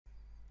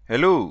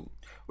Hello,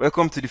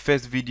 welcome to the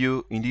first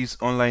video in this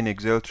online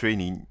Excel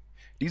training.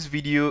 This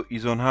video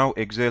is on how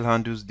Excel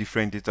handles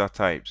different data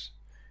types.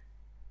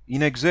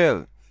 In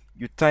Excel,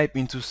 you type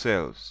into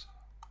cells.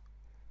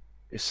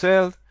 A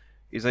cell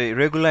is a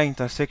regular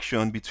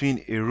intersection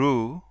between a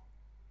row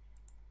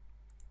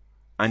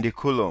and a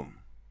column.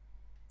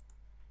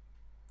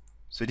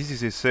 So this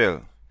is a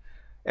cell.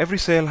 Every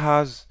cell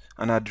has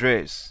an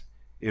address,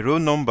 a row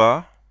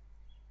number,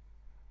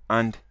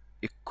 and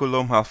a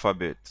column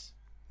alphabet.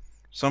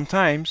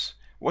 Sometimes,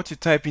 what you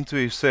type into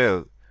a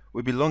cell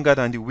will be longer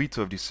than the width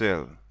of the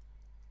cell.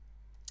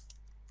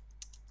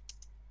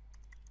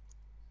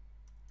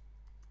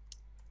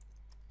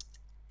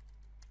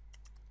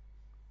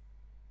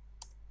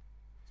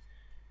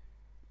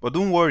 But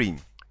don't worry,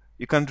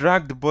 you can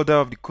drag the border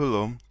of the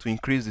column to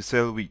increase the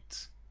cell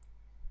width.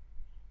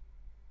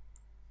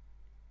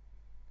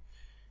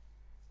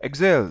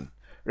 Excel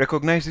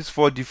recognizes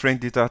 4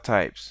 different data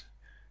types: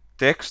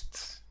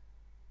 text,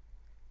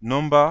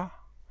 number,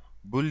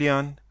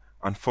 Boolean,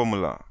 and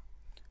formula.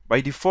 By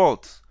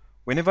default,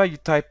 whenever you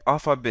type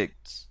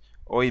alphabets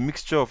or a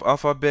mixture of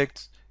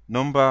alphabets,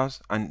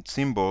 numbers, and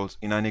symbols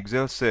in an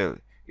Excel cell,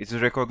 it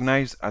is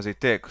recognized as a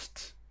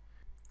text.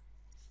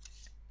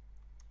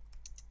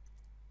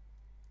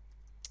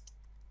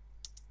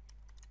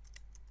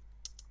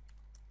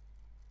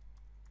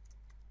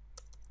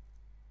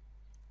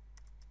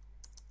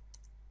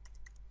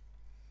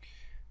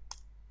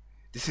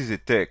 This is a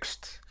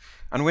text.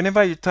 And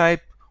whenever you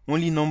type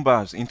only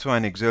numbers into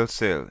an Excel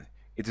cell,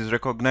 it is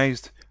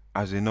recognized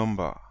as a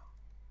number.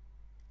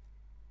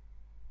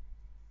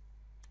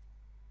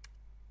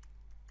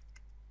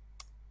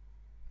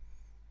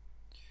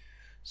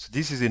 So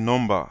this is a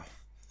number.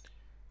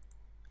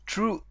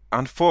 True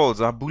and false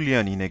are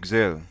Boolean in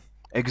Excel.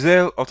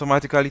 Excel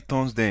automatically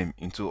turns them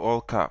into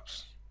all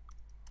caps.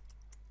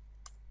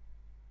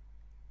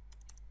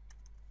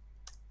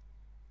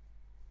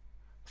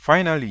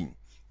 Finally,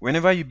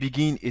 whenever you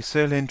begin a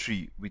cell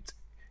entry with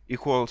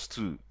equals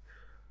to,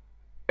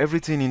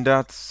 everything in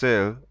that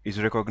cell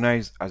is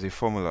recognized as a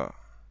formula.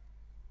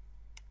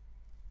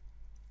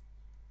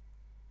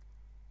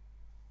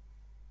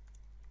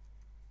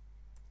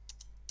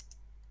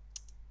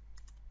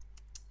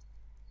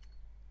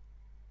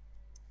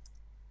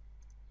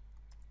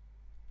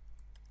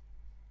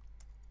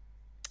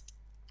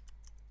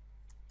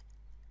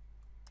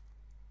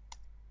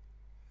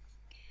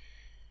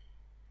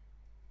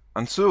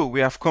 And so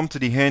we have come to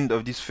the end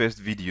of this first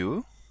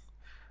video.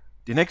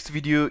 The next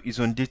video is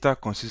on data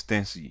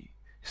consistency,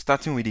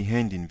 starting with the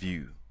end in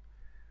view.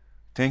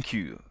 Thank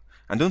you,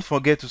 and don't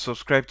forget to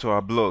subscribe to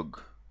our blog.